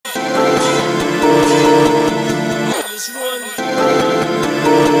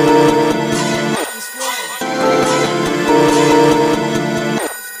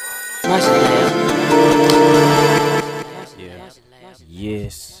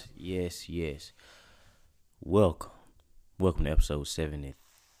Yes. Welcome. Welcome to episode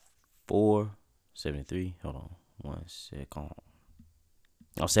 74, 73. Hold on 1 second.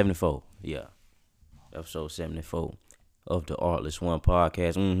 Oh, 74. Yeah. Episode 74 of the Artless One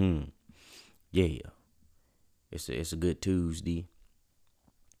podcast. Yeah. It's a good Tuesday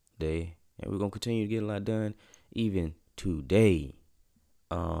day. And we're going to continue to get a lot done even today.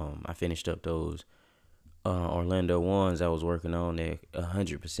 I finished up those Orlando ones I was working on. They're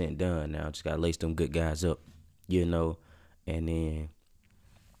 100% done now. Just got to lace them good guys up, and then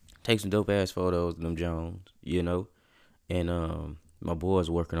take some dope ass photos of them Jones. And my boy's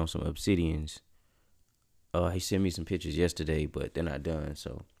working on some obsidians. He sent me some pictures yesterday, but they're not done.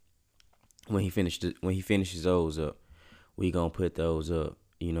 So when he finishes those up, we gonna put those up.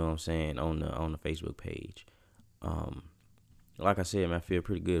 You know what I'm saying, on the Facebook page. Like I said, man, I feel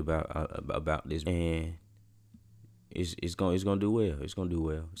pretty good about this, and it's gonna do well. It's gonna do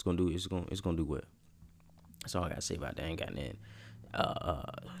well. It's gonna do well. That's all I gotta say about that. I ain't got nothing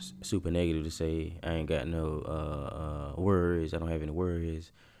super negative to say. I ain't got no worries. I don't have any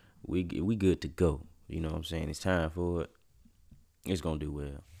worries. We good to go. You know what I'm saying? It's time for it. It's gonna do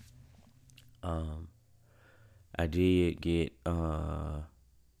well. I did get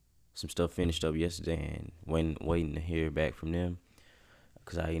some stuff finished up yesterday, and waiting to hear back from them,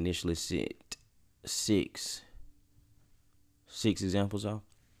 because I initially sent six examples off.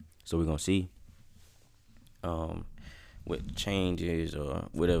 So we're gonna see what changes or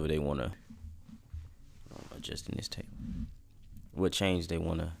whatever they wanna adjust in this table. What change they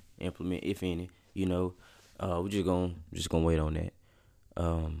wanna implement, if any. We're just gonna wait on that.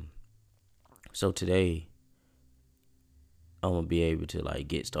 So today I'm gonna be able to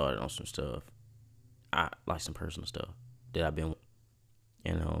get started on some stuff. Some personal stuff that I've been,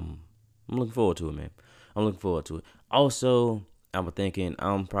 and I'm looking forward to it, man. I'm looking forward to it. Also, I'm thinking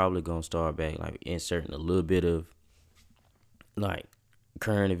I'm probably gonna start back inserting a little bit of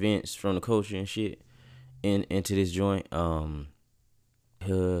current events from the culture and shit into this joint. Because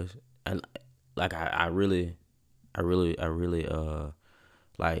I really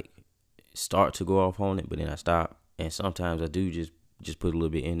start to go off on it, but then I stop. And sometimes I do just put a little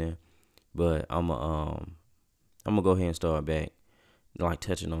bit in there. But I'm gonna go ahead and start back,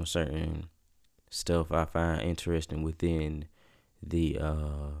 touching on certain stuff I find interesting within the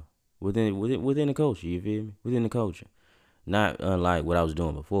within the culture. You feel me? Within the culture, not unlike what I was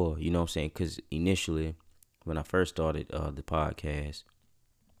doing before. You know what I'm saying? Because initially, when I first started the podcast,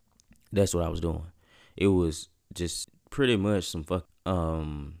 that's what I was doing. It was just pretty much some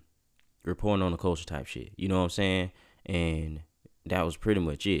reporting on the culture type shit. You know what I'm saying? And that was pretty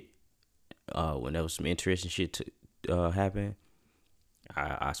much it. When there was some interesting shit to happen,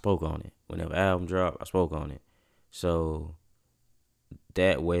 I spoke on it. Whenever album dropped, I spoke on it. So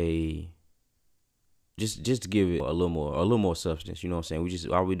that way, just to give it a little more substance. You know what I'm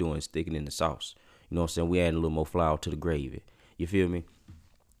saying? All we doing is sticking in the sauce. You know what I'm saying? We adding a little more flour to the gravy. You feel me?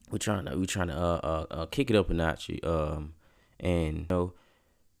 We trying to kick it up a notch. And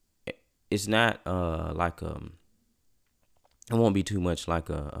it's not it won't be too much like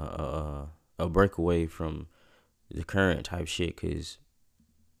a breakaway from the current type shit, cause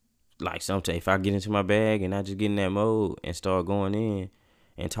sometimes if I get into my bag and I just get in that mode and start going in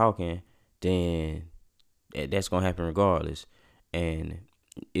and talking, then that's gonna happen regardless. And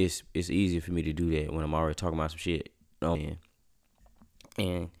it's easy for me to do that when I'm already talking about some shit.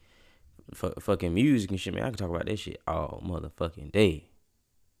 And fucking music and shit, man, I can talk about that shit all motherfucking day.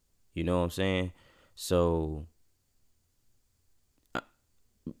 You know what I'm saying? So,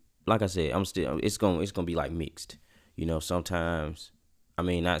 like I said, it's gonna be mixed. Sometimes,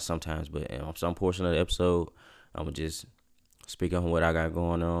 not sometimes, but on some portion of the episode, I'm gonna just speak on what I got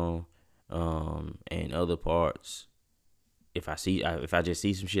going on. And other parts, if I just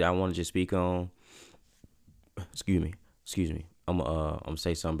see some shit I want to just speak on, excuse me, I'm gonna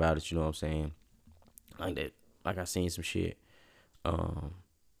say something about it. You know what I'm saying? Like that, I seen some shit.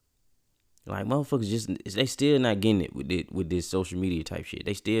 Motherfuckers they still not getting it with this social media type shit.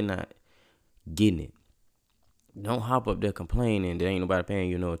 They still not getting it. Don't hop up there complaining that ain't nobody paying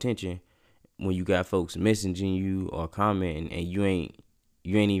you no attention when you got folks messaging you or commenting and you ain't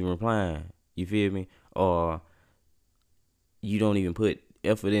even replying. You feel me? Or you don't even put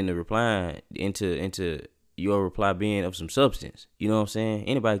effort into replying into your reply being of some substance. You know what I'm saying?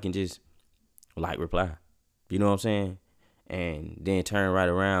 Anybody can just reply. You know what I'm saying? And then turn right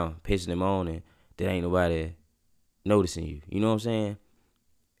around, pissing them on, and there ain't nobody noticing you. You know what I'm saying?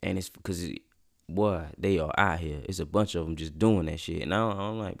 And it's because, they are out here. It's a bunch of them just doing that shit. And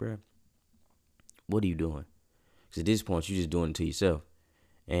I'm like, bro, what are you doing? Because at this point, you just doing it to yourself.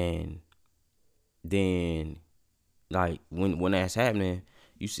 And then, like, when that's happening,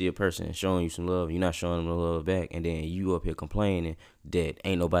 you see a person showing you some love, you're not showing them the love back, and then you up here complaining that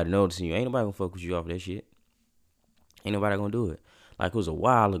ain't nobody noticing you. Ain't nobody gonna fuck with you off that shit. Ain't nobody gonna do it. Like, it was a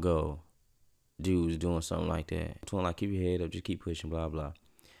while ago, dude was doing something like that. Told him, like, keep your head up, just keep pushing, blah, blah.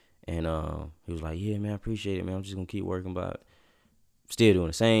 And he was like, yeah, man, I appreciate it, man. I'm just gonna keep working, but still doing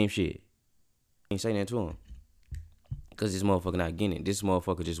the same shit. Ain't say that to him. Because this motherfucker not getting it. This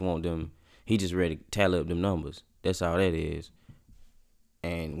motherfucker just want them. He just ready to tally up them numbers. That's all that is.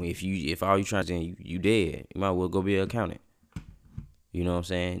 And if all you trying to do, you dead. You might as well go be an accountant. You know what I'm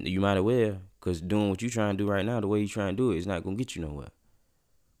saying? You might as well. Because doing what you trying to do right now, the way you trying to do it, is not going to get you nowhere.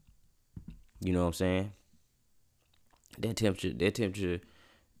 You know what I'm saying? That temperature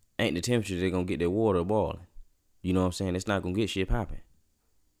ain't the temperature they're going to get their water boiling. You know what I'm saying? It's not going to get shit popping.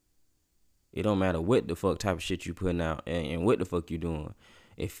 It don't matter what the fuck type of shit you putting out and what the fuck you doing.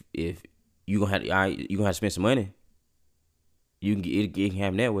 If you gonna have to spend some money, you can it can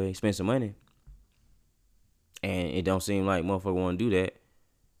happen that way. Spend some money, and it don't seem like motherfucker want to do that.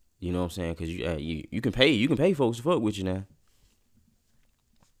 You know what I'm saying? Cause you can pay folks to fuck with you now.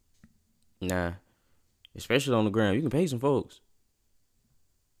 Nah, especially on the ground, you can pay some folks,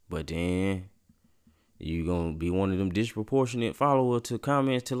 but then you gonna be one of them disproportionate follower to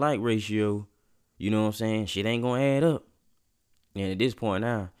comments to like ratio. You know what I'm saying? Shit ain't gonna add up. And at this point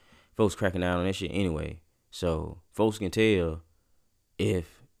now, folks cracking down on that shit anyway. So folks can tell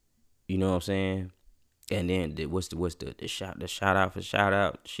if, you know what I'm saying? And then what's the shout out for shout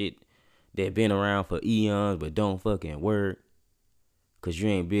out shit that been around for eons but don't fucking work. Cause you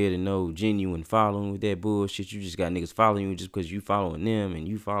ain't be able to know genuine following with that bullshit. You just got niggas following you just cause you following them and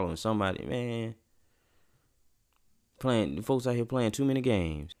you following somebody, man. The folks out here playing too many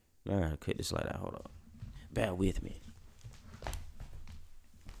games. I gotta cut this light out. Hold up. Bear with me.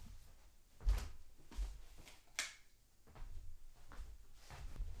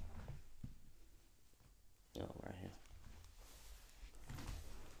 Oh, right here.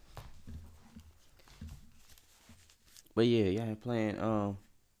 But yeah, y'all playing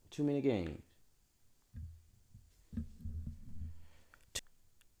too many games.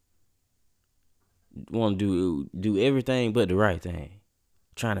 Want to do everything but the right thing.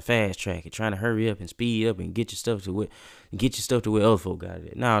 Trying to fast track it, trying to hurry up and speed up and get your stuff to where other folk got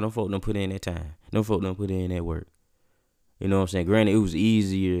it. Nah, them folk don't put in that time. Them folk don't put in that work. You know what I'm saying? Granted, it was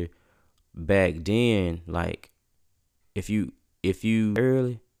easier back then. Like if you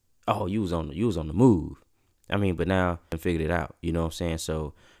early, oh, you was on the move. I mean, but now I figured it out. You know what I'm saying?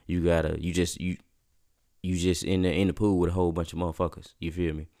 So you just in the pool with a whole bunch of motherfuckers. You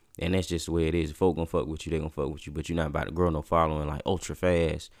feel me? And that's just the way it is. If folk gonna fuck with you, they gonna fuck with you. But you're not about to grow no following like ultra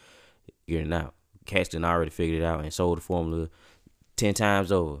fast. Getting out. Cats done already figured it out and sold the formula 10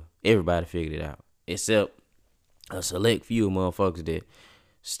 times over. Everybody figured it out. Except a select few motherfuckers that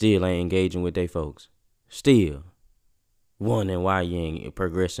still ain't engaging with they folks. Still. Wondering why you ain't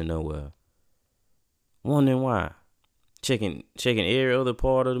progressing nowhere. Wondering why. Checking every other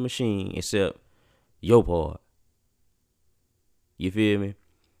part of the machine except your part. You feel me?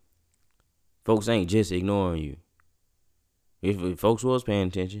 Folks ain't just ignoring you. If folks was paying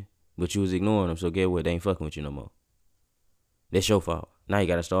attention, but you was ignoring them, so get what? They ain't fucking with you no more. That's your fault. Now you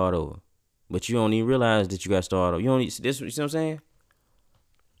gotta start over. But you don't even realize that you gotta start over. You see what I'm saying?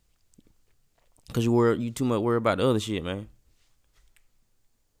 Cause you too much worried about the other shit, man.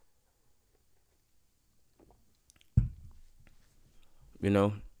 You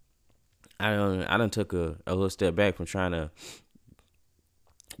know, I done took a little step back from trying to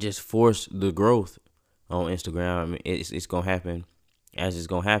just force the growth on Instagram. I mean, it's gonna happen as it's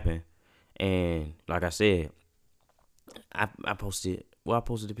gonna happen. And like I said, I posted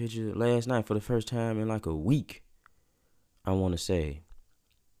the picture last night for the first time in like a week. I want to say,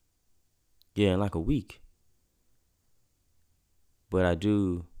 yeah, in like a week. But I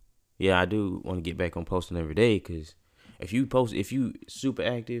do want to get back on posting every day. Cause if you super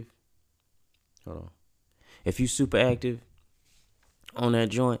active, hold on, if you super active on that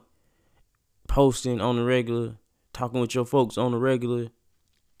joint, posting on the regular, talking with your folks on the regular,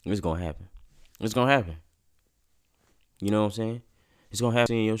 it's gonna happen. It's gonna happen. You know what I'm saying? It's gonna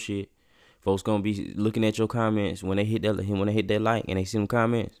happen in your shit. Folks gonna be looking at your comments when they hit that like and they see them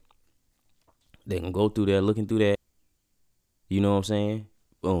comments. They gonna go through there, looking through that. You know what I'm saying?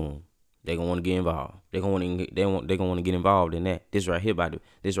 Boom. They gonna want to get involved. They gonna want to get involved in that. This right here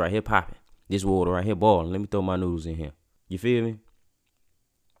popping. This water right here boiling. Let me throw my noodles in here. You feel me?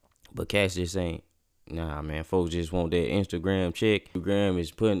 But cats just ain't. Nah, man. Folks just want that Instagram check. Instagram is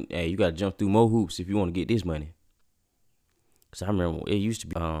putting, hey, you gotta jump through more hoops if you want to get this money. Cause I remember it used to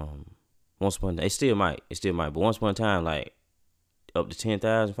be once upon it still might, but once upon a time like up to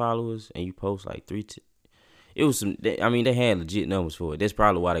 10,000 followers and you post like it was some. I mean, they had legit numbers for it. That's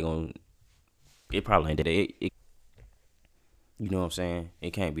probably why they gonna. It probably ain't that. You know what I'm saying?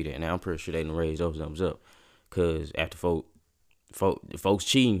 It can't be that. Now I'm pretty sure they done raise those numbers up, cause after folks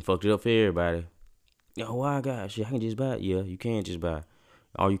cheating fucked it up for everybody. Oh, why I got shit? I can just buy it. Yeah, you can just buy.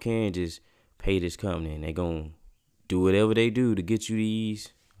 All you can just pay this company, and they gonna do whatever they do to get you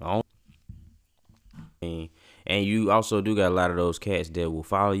these. And you also do got a lot of those cats that will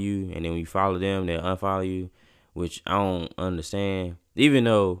follow you, and then when you follow them, they'll unfollow you, which I don't understand. Even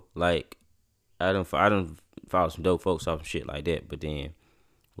though, like, I don't follow some dope folks off some shit like that, but then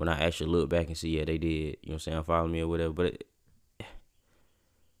when I actually look back and see, yeah, they did, you know what I'm saying, follow me or whatever, but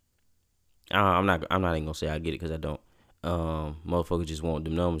I'm not even gonna say I get it, because I don't. Motherfuckers just want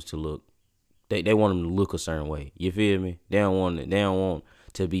them numbers to look, they want them to look a certain way. You feel me? They don't want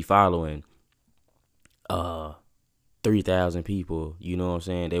to be following 3,000 people. You know what I'm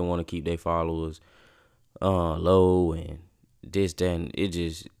saying? They want to keep their followers low and this, that, and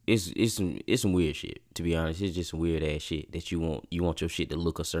it's some weird shit, to be honest. It's just some weird ass shit that you want your shit to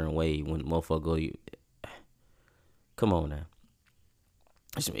look a certain way when motherfucker go you. Come on now.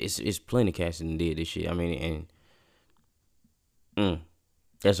 It's plenty cats that did this shit. I mean, and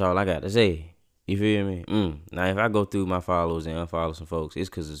that's all I got to say. You feel me? Now if I go through my followers and unfollow some folks, it's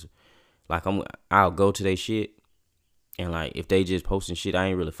cause it's like I'll go to their shit, and like if they just posting shit I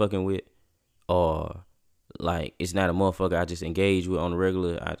ain't really fucking with, or like it's not a motherfucker I just engage with on the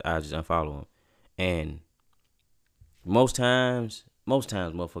regular, I just unfollow them. And most times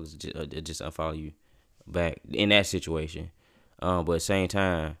motherfuckers just unfollow you back in that situation. But at the same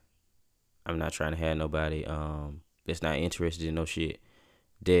time, I'm not trying to have nobody that's not interested in no shit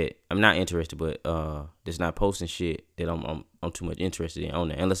that I'm not interested, but that's not posting shit that I'm too much interested in on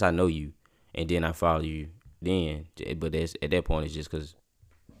there, unless I know you and then I follow you. Then, but that's at that point it's just cause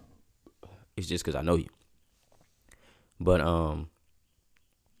I know you. But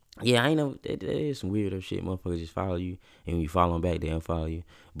yeah, I ain't know there is some weirdo shit. Motherfuckers just follow you, and when you follow them back, they unfollow you.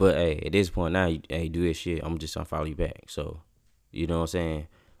 But hey, at this point now, hey, do this shit, I'm just unfollow you back. So, you know what I'm saying?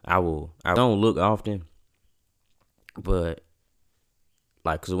 I don't look often, but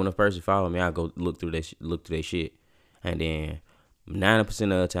like, cause when a person follow me, I go look through their shit, and then 90% of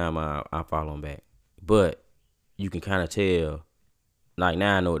the time I follow them back. But you can kind of tell. Like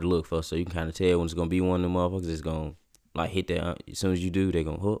now I know what to look for, so you can kind of tell when it's gonna be one of them motherfuckers that's gonna like hit that. As soon as you do, they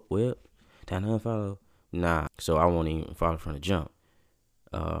gonna well, time to unfollow. Nah, so I won't even follow from the jump.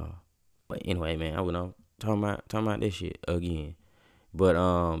 But anyway, man, I went on talking about this shit again. But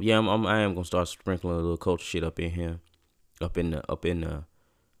yeah, I am gonna start sprinkling a little culture shit up in here, up in the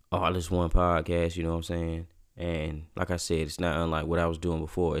all this one podcast. You know what I'm saying? And like I said, it's not unlike what I was doing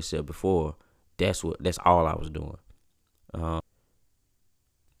before. Except before, that's all I was doing. I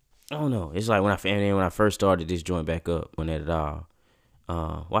don't know. It's like when I first started this joint back up, when that at all.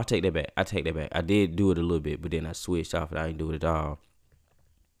 Well, I take that back. I did do it a little bit, but then I switched off. I didn't do it at all.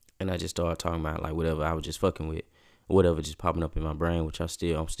 And I just started talking about like whatever I was just fucking with, whatever just popping up in my brain, which I'm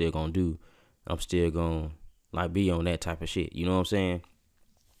still gonna do. I'm still gonna like be on that type of shit. You know what I'm saying?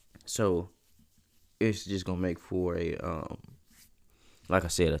 So it's just gonna make for a like I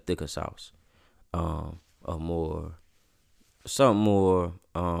said, a thicker sauce, something more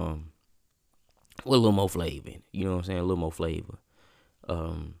with a little more flavor in it. You know what I'm saying? A little more flavor.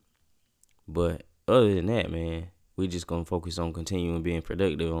 But other than that, man, we just gonna focus on continuing being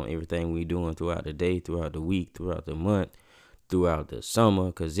productive on everything we doing throughout the day, throughout the week, throughout the month, throughout the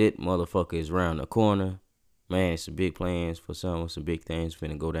summer, cause it motherfucker is around the corner. Man, some big plans for summer, some big things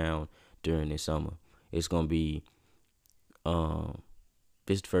finna go down during this summer. It's gonna be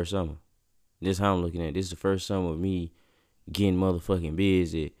this is the first summer. This is how I'm looking at it. This is the first summer of me getting motherfucking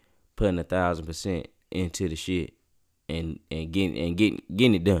busy, putting 1,000% into the shit, and getting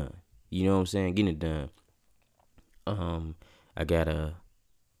it done. You know what I'm saying? Getting it done. I gotta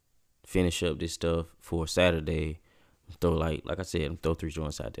finish up this stuff for Saturday. Throw like I said, throw 3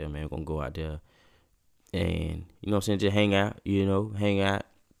 joints out there, man. I'm gonna go out there and you know what I'm saying, just hang out,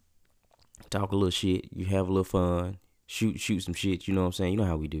 talk a little shit, you have a little fun, shoot some shit. You know what I'm saying? You know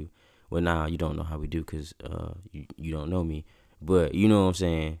how we do. Well, nah, you don't know how we do because you don't know me. But you know what I'm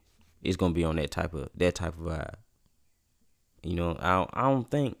saying? It's gonna be on that type of vibe. You know, I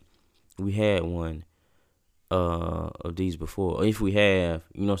don't think we had one of these before. Or if we have,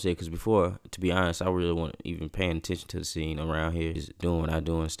 you know what I'm saying? Because before, to be honest, I really wasn't even paying attention to the scene around here. Just doing what I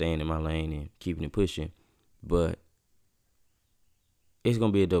do and staying in my lane and keeping it pushing. But it's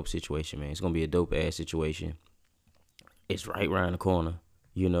gonna be a dope situation, man. It's gonna be a dope ass situation. it's right around the corner.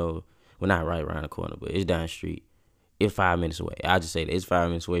 You know, well, not right around the corner, but it's down the street. It's 5 minutes away. I just say that it's 5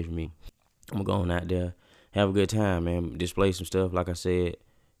 minutes away from me. I'm going out there, have a good time, man. Display some stuff. Like I said,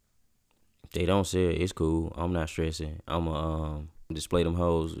 if they don't sell it, it's cool. I'm not stressing. I'm display them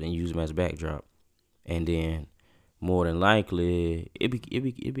hoes and use them as a backdrop, and then more than likely it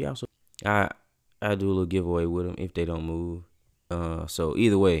be also I do a little giveaway with them if they don't move. So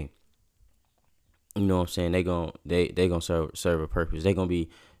either way, you know what I'm saying, they gonna serve a purpose. They gonna be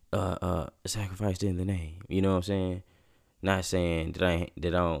sacrificed in the name. You know what I'm saying? Not saying that I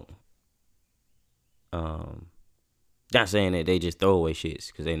don't not saying that they just throw away shits,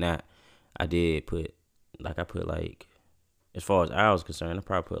 because they not. I did put like as far as hours concerned, I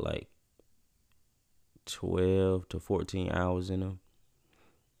probably put like 12 to 14 hours in them.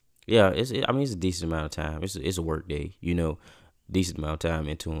 Yeah, I mean, it's a decent amount of time. It's a work day, you know, decent amount of time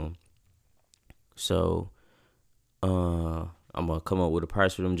into them. So, I'm gonna come up with a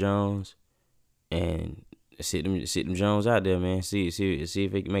price for them Jones and sit them Jones out there, man. See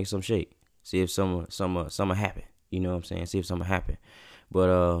if they can make some shake. See if some happen. You know what I'm saying? See if something happen. But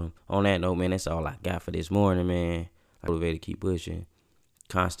on that note, man, that's all I got for this morning, man. Motivated, keep pushing,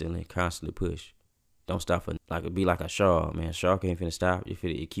 constantly push. Don't stop for like it be like a shark, man. Shark ain't finna stop if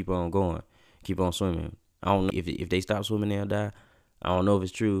it keep on going, keep on swimming. I don't know if they stop swimming they'll die. I don't know if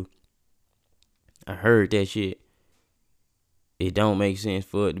it's true. I heard that shit. It don't make sense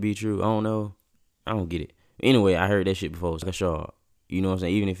for it to be true. I don't know. I don't get it. Anyway, I heard that shit before. It's like a shark. You know what I'm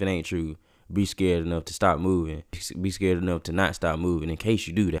saying? Even if it ain't true, be scared enough to stop moving. Be scared enough to not stop moving in case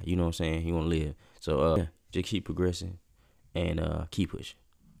you do that. You know what I'm saying? You want to live. So just keep progressing and keep pushing.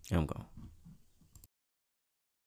 I'm gone.